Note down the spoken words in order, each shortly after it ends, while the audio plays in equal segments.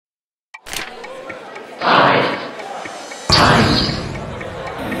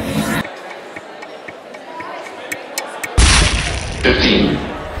15.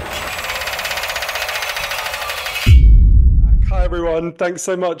 Hi everyone, thanks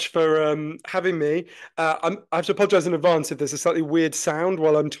so much for having me. I have to apologize in advance if there's a slightly weird sound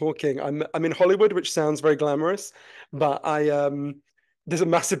while I'm talking. I'm in Hollywood, which sounds very glamorous, but I there's a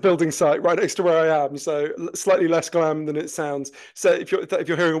massive building site right next to where I am, so slightly less glam than it sounds. So if you're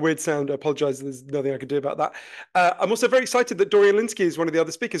hearing a weird sound, I apologize. There's nothing I can do about that. I'm also very excited that Dorian Lynskey is one of the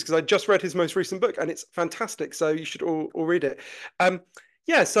other speakers because I just read his most recent book and it's fantastic. So you should all read it. Um,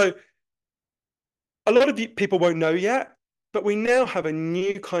 yeah, so a lot of people won't know yet, but we now have a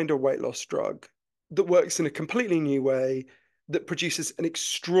new kind of weight loss drug that works in a completely new way that produces an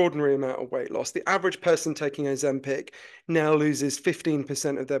extraordinary amount of weight loss. The average person taking Ozempic now loses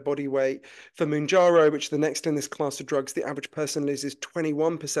 15% of their body weight. For Mounjaro, which is the next in this class of drugs, the average person loses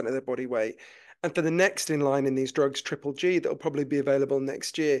 21% of their body weight. And for the next in line in these drugs, Triple G, that will probably be available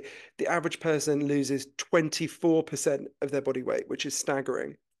next year, the average person loses 24% of their body weight, which is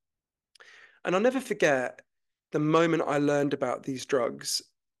staggering. And I'll never forget the moment I learned about these drugs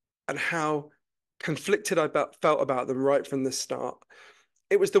and how conflicted felt about them right from the start.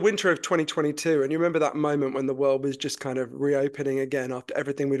 It was the winter of 2022. And you remember that moment when the world was just kind of reopening again after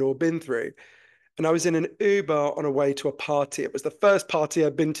everything we'd all been through. And I was in an Uber on a way to a party. It was the first party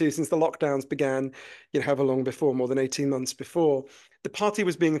I'd been to since the lockdowns began, however long before, more than 18 months before. The party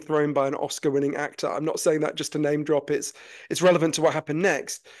was being thrown by an Oscar-winning actor. I'm not saying that just to name drop. It's relevant to what happened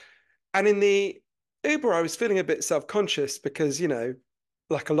next. And in the Uber, I was feeling a bit self-conscious because,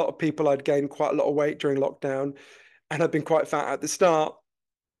 like a lot of people, I'd gained quite a lot of weight during lockdown and I'd been quite fat at the start.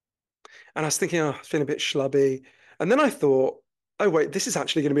 And I was thinking, oh, I was feeling a bit schlubby. And then I thought, oh, wait, this is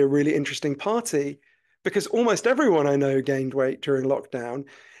actually going to be a really interesting party because almost everyone I know gained weight during lockdown.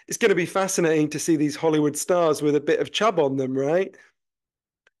 It's going to be fascinating to see these Hollywood stars with a bit of chub on them, right?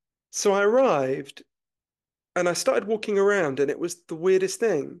 So I arrived and I started walking around, and it was the weirdest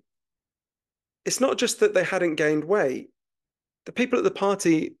thing. It's not just that they hadn't gained weight, the people at the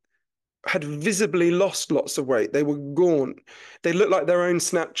party had visibly lost lots of weight. They were gaunt. They looked like their own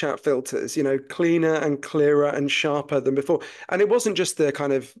Snapchat filters, cleaner and clearer and sharper than before. And it wasn't just the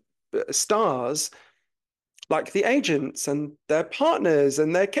kind of stars, like the agents and their partners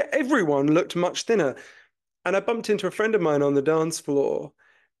and everyone looked much thinner. And I bumped into a friend of mine on the dance floor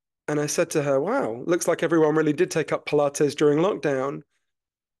and I said to her, wow, looks like everyone really did take up Pilates during lockdown.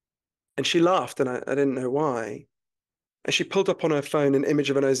 And she laughed and I didn't know why. And she pulled up on her phone an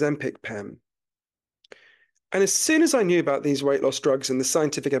image of an Ozempic pen. And as soon as I knew about these weight loss drugs and the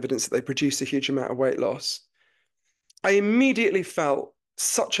scientific evidence that they produce a huge amount of weight loss, I immediately felt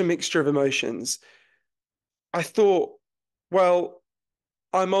such a mixture of emotions. I thought, well,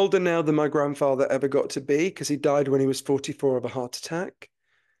 I'm older now than my grandfather ever got to be because he died when he was 44 of a heart attack.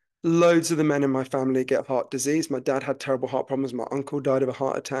 Loads of the men in my family get heart disease. My dad had terrible heart problems. My uncle died of a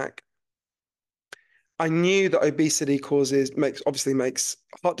heart attack. I knew that obesity makes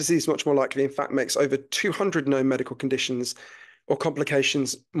heart disease much more likely. In fact, makes over 200 known medical conditions or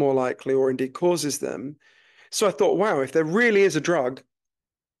complications more likely, or indeed causes them. So I thought, wow, if there really is a drug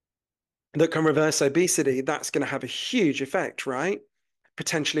that can reverse obesity, that's going to have a huge effect, right?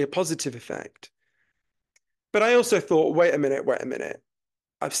 Potentially a positive effect. But I also thought, wait a minute.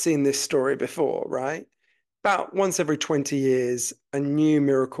 I've seen this story before, right? About once every 20 years, a new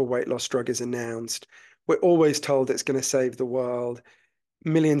miracle weight loss drug is announced. We're always told it's going to save the world.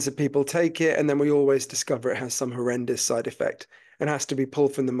 Millions of people take it, and then we always discover it has some horrendous side effect and has to be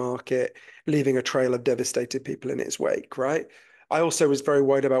pulled from the market, leaving a trail of devastated people in its wake, right? I also was very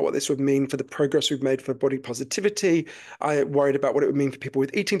worried about what this would mean for the progress we've made for body positivity. I worried about what it would mean for people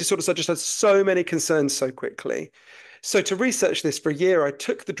with eating disorders. I just had so many concerns so quickly. So to research this for a year, I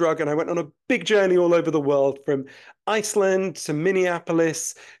took the drug and I went on a big journey all over the world, from Iceland to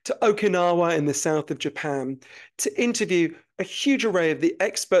Minneapolis to Okinawa in the south of Japan, to interview a huge array of the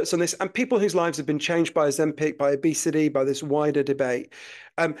experts on this and people whose lives have been changed by Ozempic, by obesity, by this wider debate.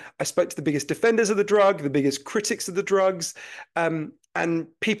 I spoke to the biggest defenders of the drug, the biggest critics of the drugs, and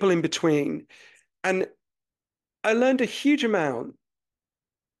people in between. And I learned a huge amount.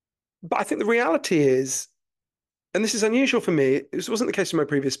 But I think the reality is, and this is unusual for me, this wasn't the case in my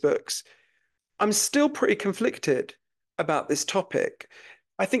previous books, I'm still pretty conflicted about this topic.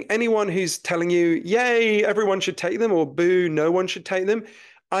 I think anyone who's telling you, yay, everyone should take them, or boo, no one should take them,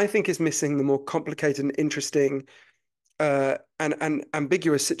 I think is missing the more complicated and interesting and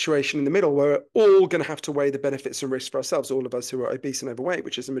ambiguous situation in the middle where we're all going to have to weigh the benefits and risks for ourselves, all of us who are obese and overweight,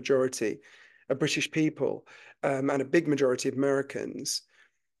 which is a majority of British people and a big majority of Americans.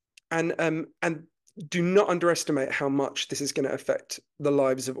 And do not underestimate how much this is going to affect the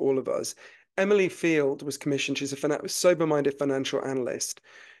lives of all of us. Emily Field was commissioned. She's a sober-minded financial analyst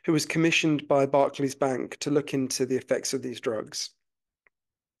who was commissioned by Barclays Bank to look into the effects of these drugs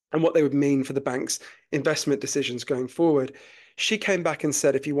and what they would mean for the bank's investment decisions going forward. She came back and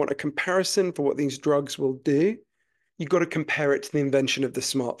said, if you want a comparison for what these drugs will do, you've got to compare it to the invention of the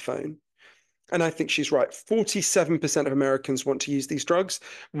smartphone. And I think she's right. 47% of Americans want to use these drugs.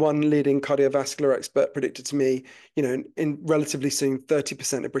 One leading cardiovascular expert predicted to me, in relatively soon,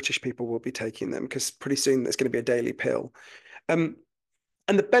 30% of British people will be taking them because pretty soon there's going to be a daily pill. And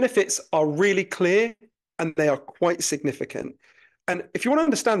the benefits are really clear and they are quite significant. And if you want to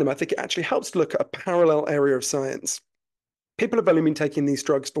understand them, I think it actually helps to look at a parallel area of science. People have only been taking these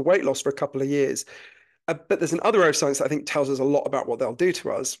drugs for weight loss for a couple of years, but there's another area of science that I think tells us a lot about what they'll do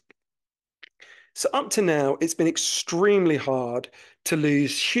to us. So up to now, it's been extremely hard to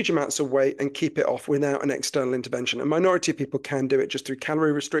lose huge amounts of weight and keep it off without an external intervention. A minority of people can do it just through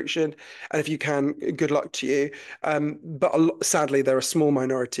calorie restriction. And if you can, good luck to you. But sadly, there are a small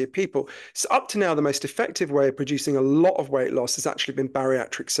minority of people. So up to now, the most effective way of producing a lot of weight loss has actually been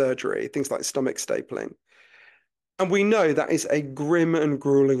bariatric surgery, things like stomach stapling. And we know that is a grim and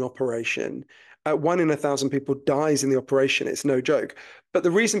grueling operation. 1 in 1,000 people dies in the operation. It's no joke. But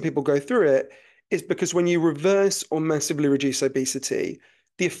the reason people go through it is because when you reverse or massively reduce obesity,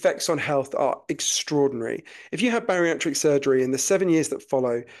 the effects on health are extraordinary. If you have bariatric surgery in the 7 years that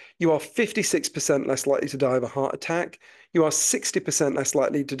follow, you are 56% less likely to die of a heart attack. You are 60% less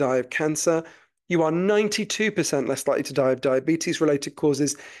likely to die of cancer. You are 92% less likely to die of diabetes-related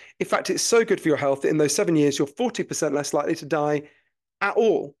causes. In fact, it's so good for your health that in those 7 years, you're 40% less likely to die at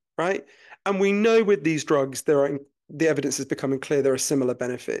all, right? And we know with these drugs, the evidence is becoming clear there are similar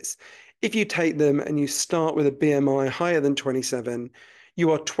benefits. If you take them and you start with a BMI higher than 27, you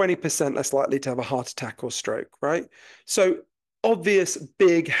are 20% less likely to have a heart attack or stroke, right? So obvious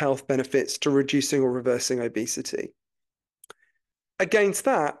big health benefits to reducing or reversing obesity. Against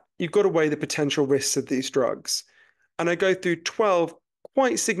that, you've got to weigh the potential risks of these drugs. And I go through 12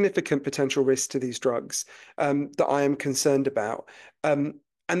 quite significant potential risks to these drugs that I am concerned about.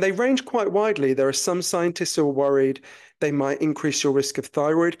 And they range quite widely. There are some scientists who are worried they might increase your risk of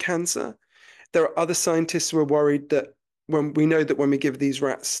thyroid cancer. There are other scientists who are worried that when we give these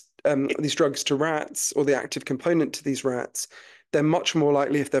drugs to rats, or the active component to these rats, they're much more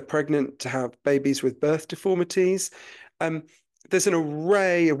likely, if they're pregnant, to have babies with birth deformities. There's an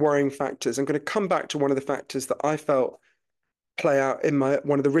array of worrying factors. I'm going to come back to one of the factors that I felt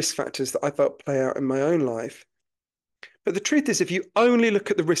one of the risk factors that I felt play out in my own life. But the truth is, if you only look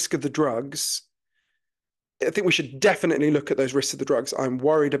at the risk of the drugs, I think we should definitely look at those risks of the drugs. I'm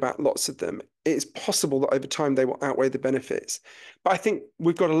worried about lots of them. It's possible that over time they will outweigh the benefits. But I think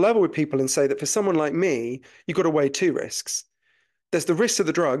we've got to level with people and say that for someone like me, you've got to weigh two risks. There's the risk of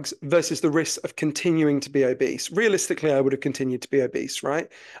the drugs versus the risk of continuing to be obese. Realistically, I would have continued to be obese, right?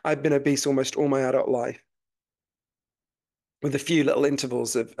 I've been obese almost all my adult life, with a few little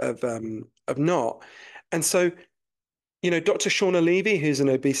intervals of not. And so, Dr. Shauna Levy, who's an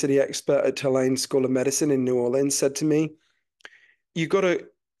obesity expert at Tulane School of Medicine in New Orleans, said to me,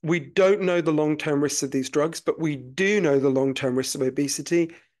 we don't know the long-term risks of these drugs, but we do know the long-term risks of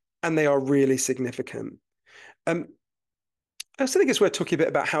obesity, and they are really significant. I also think it's worth talking a bit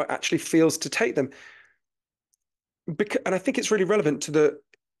about how it actually feels to take them. And I think it's really relevant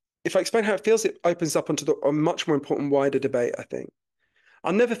if I explain how it feels, it opens up onto a much more important, wider debate, I think.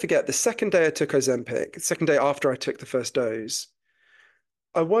 I'll never forget the second day I took Ozempic, the second day after I took the first dose,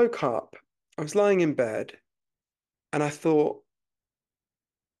 I woke up, I was lying in bed, and I thought,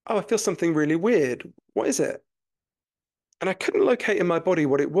 oh, I feel something really weird. What is it? And I couldn't locate in my body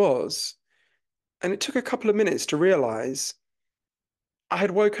what it was. And it took a couple of minutes to realize I had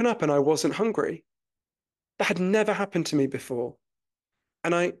woken up and I wasn't hungry. That had never happened to me before.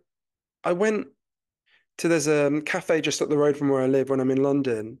 And I went there's a cafe just up the road from where I live when I'm in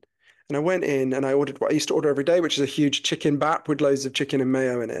London. And I went in and I ordered what I used to order every day, which is a huge chicken bap with loads of chicken and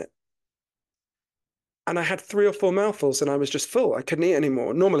mayo in it. And I had 3 or 4 mouthfuls and I was just full. I couldn't eat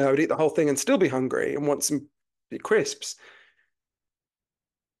anymore. Normally I would eat the whole thing and still be hungry and want some crisps.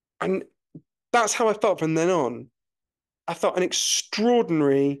 And that's how I felt from then on. I felt an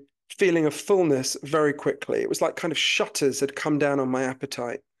extraordinary feeling of fullness very quickly. It was like kind of shutters had come down on my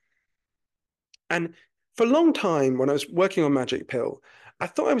appetite. And for a long time, when I was working on Magic Pill, I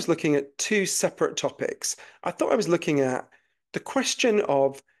thought I was looking at two separate topics. I thought I was looking at the question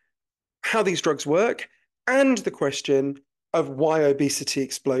of how these drugs work and the question of why obesity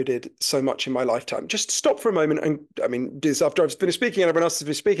exploded so much in my lifetime. Just stop for a moment and, I mean, do this after I've finished speaking and everyone else has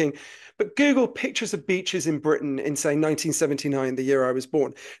been speaking, but Google pictures of beaches in Britain in, say, 1979, the year I was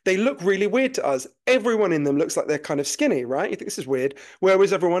born. They look really weird to us. Everyone in them looks like they're kind of skinny, right? You think this is weird. Where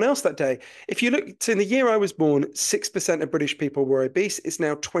was everyone else that day? If you look in the year I was born, 6% of British people were obese. It's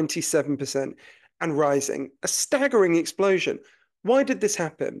now 27% and rising. A staggering explosion. Why did this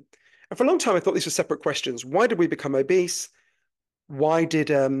happen? And for a long time, I thought these were separate questions. Why did we become obese? Why did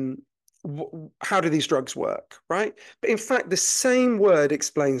how do these drugs work, right? But in fact, the same word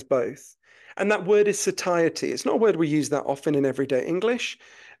explains both. And that word is satiety. It's not a word we use that often in everyday English,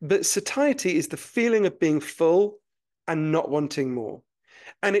 but satiety is the feeling of being full and not wanting more.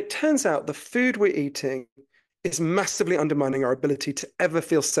 And it turns out the food we're eating is massively undermining our ability to ever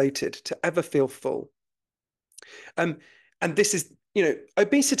feel sated, to ever feel full. Um, and this is,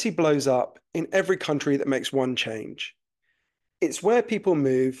 obesity blows up in every country that makes one change. It's where people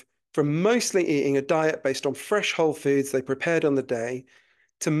move from mostly eating a diet based on fresh whole foods they prepared on the day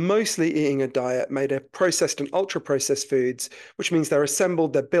to mostly eating a diet made of processed and ultra processed foods, which means they're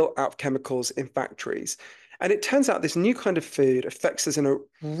assembled, they're built out of chemicals in factories. And it turns out this new kind of food affects us in a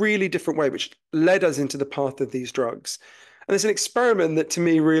really different way, which led us into the path of these drugs. And there's an experiment that to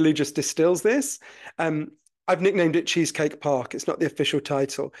me really just distills this. I've nicknamed it Cheesecake Park. It's not the official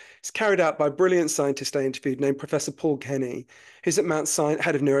title. It's carried out by a brilliant scientist I interviewed named Professor Paul Kenny, who's at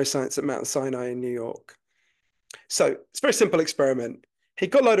head of neuroscience at Mount Sinai in New York. So it's a very simple experiment. He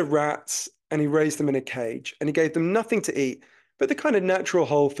got a load of rats and he raised them in a cage and he gave them nothing to eat, but the kind of natural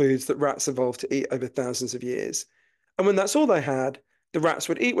whole foods that rats evolved to eat over thousands of years. And when that's all they had, the rats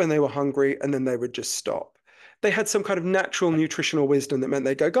would eat when they were hungry and then they would just stop. They had some kind of natural nutritional wisdom that meant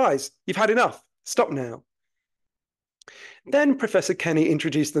they'd go, guys, you've had enough, stop now. Then Professor Kenny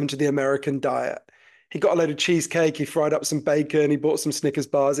introduced them to the American diet. He got a load of cheesecake, he fried up some bacon, he bought some Snickers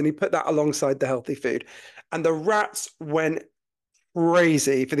bars, and he put that alongside the healthy food. And the rats went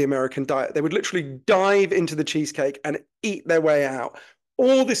crazy for the American diet. They would literally dive into the cheesecake and eat their way out.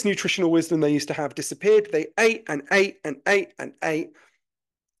 All this nutritional wisdom they used to have disappeared. They ate and ate and ate and ate.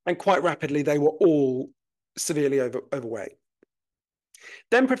 And quite rapidly, they were all severely overweight.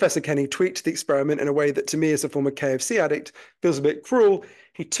 Then Professor Kenny tweaked the experiment in a way that to me as a former KFC addict feels a bit cruel.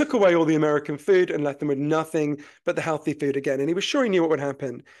 He took away all the American food and left them with nothing but the healthy food again. And he was sure he knew what would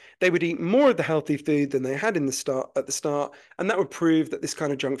happen. They would eat more of the healthy food than they had at the start, and that would prove that this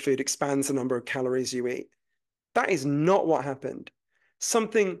kind of junk food expands the number of calories you eat. That is not what happened.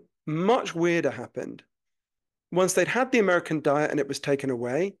 Something much weirder happened. Once they'd had the American diet and it was taken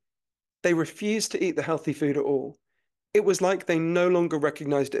away, they refused to eat the healthy food at all. It was like they no longer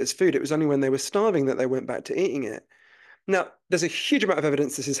recognized it as food. It was only when they were starving that they went back to eating it. Now, there's a huge amount of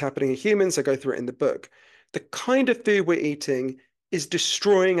evidence this is happening in humans. I go through it in the book. The kind of food we're eating is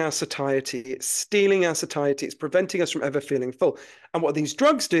destroying our satiety. It's stealing our satiety. It's preventing us from ever feeling full. And what these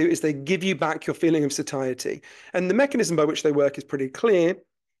drugs do is they give you back your feeling of satiety. And the mechanism by which they work is pretty clear.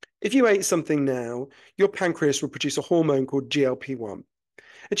 If you ate something now, your pancreas will produce a hormone called GLP-1.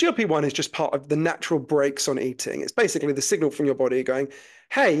 A GLP-1 is just part of the natural brakes on eating. It's basically the signal from your body going,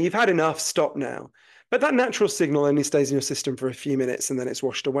 hey, you've had enough, stop now. But that natural signal only stays in your system for a few minutes and then it's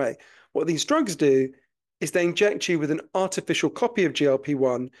washed away. What these drugs do is they inject you with an artificial copy of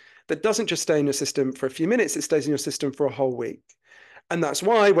GLP-1 that doesn't just stay in your system for a few minutes, it stays in your system for a whole week. And that's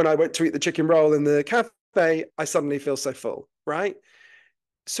why when I went to eat the chicken roll in the cafe, I suddenly feel so full, right?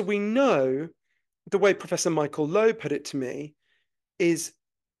 So we know the way Professor Michael Lowe put it to me is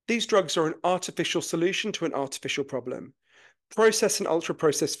these drugs are an artificial solution to an artificial problem. Processed and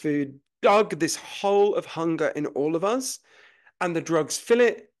ultra-processed food dug this hole of hunger in all of us, and the drugs fill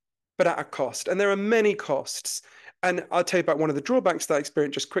it, but at a cost. And there are many costs. And I'll tell you about one of the drawbacks that I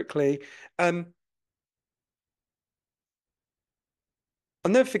experienced just quickly. I'll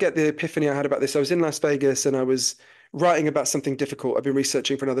never forget the epiphany I had about this. I was in Las Vegas and I was writing about something difficult. I've been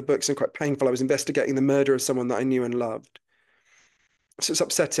researching for another book, and quite painful. I was investigating the murder of someone that I knew and loved. So it's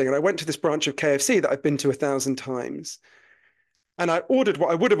upsetting. And I went to this branch of KFC that I've been to 1,000 times. And I ordered what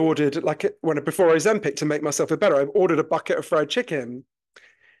I would have ordered before Ozempic to make myself feel better. I ordered a bucket of fried chicken.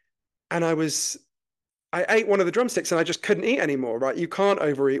 And I ate one of the drumsticks and I just couldn't eat anymore, right? You can't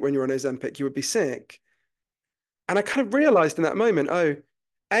overeat when you're on Ozempic. You would be sick. And I kind of realized in that moment, oh,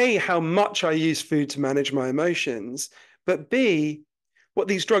 A, how much I use food to manage my emotions, but B, what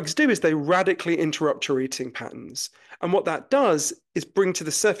these drugs do is they radically interrupt your eating patterns. And what that does is bring to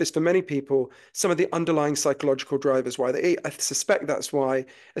the surface for many people some of the underlying psychological drivers why they eat. I suspect that's why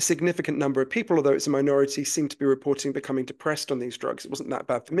a significant number of people, although it's a minority, seem to be reporting becoming depressed on these drugs. It wasn't that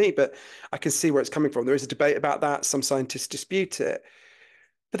bad for me, but I can see where it's coming from. There is a debate about that. Some scientists dispute it.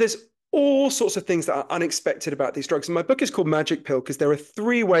 But there's all sorts of things that are unexpected about these drugs. And my book is called Magic Pill because there are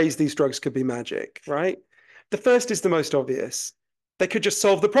three ways these drugs could be magic, right? The first is the most obvious. They could just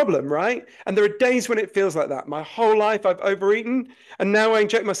solve the problem, right? And there are days when it feels like that. My whole life I've overeaten, and now I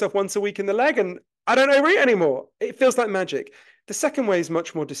inject myself once a week in the leg, and I don't overeat anymore. It feels like magic. The second way is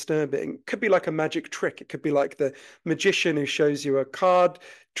much more disturbing. It could be like a magic trick. It could be like the magician who shows you a card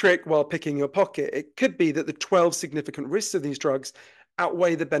trick while picking your pocket. It could be that the 12 significant risks of these drugs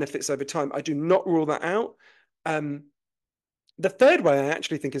outweigh the benefits over time. I do not rule that out. The third way I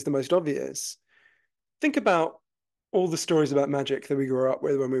actually think is the most obvious. Think about all the stories about magic that we grew up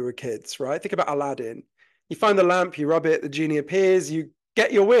with when we were kids, right? Think about Aladdin. You find the lamp, you rub it, the genie appears, you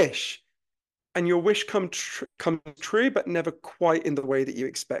get your wish, and your wish comes true, but never quite in the way that you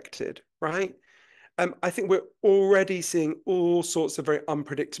expected, right? I think we're already seeing all sorts of very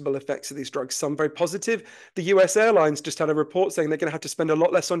unpredictable effects of these drugs, some very positive. The US airlines just had a report saying they're going to have to spend a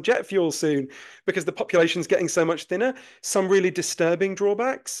lot less on jet fuel soon because the population's getting so much thinner. Some really disturbing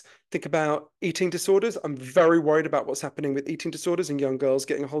drawbacks. Think about eating disorders. I'm very worried about what's happening with eating disorders and young girls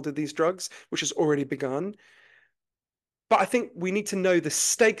getting a hold of these drugs, which has already begun. But I think we need to know the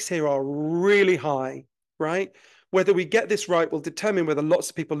stakes here are really high, right? Whether we get this right will determine whether lots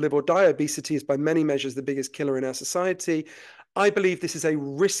of people live or die. Obesity is by many measures the biggest killer in our society. I believe this is a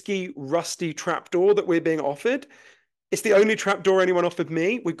risky, rusty trapdoor that we're being offered. It's the only trapdoor anyone offered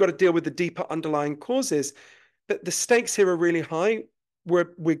me. We've got to deal with the deeper underlying causes. But the stakes here are really high.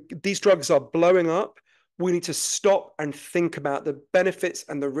 These drugs are blowing up. We need to stop and think about the benefits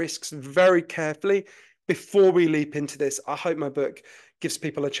and the risks very carefully before we leap into this. I hope my book gives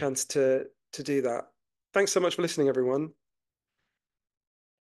people a chance to do that. Thanks so much for listening, everyone.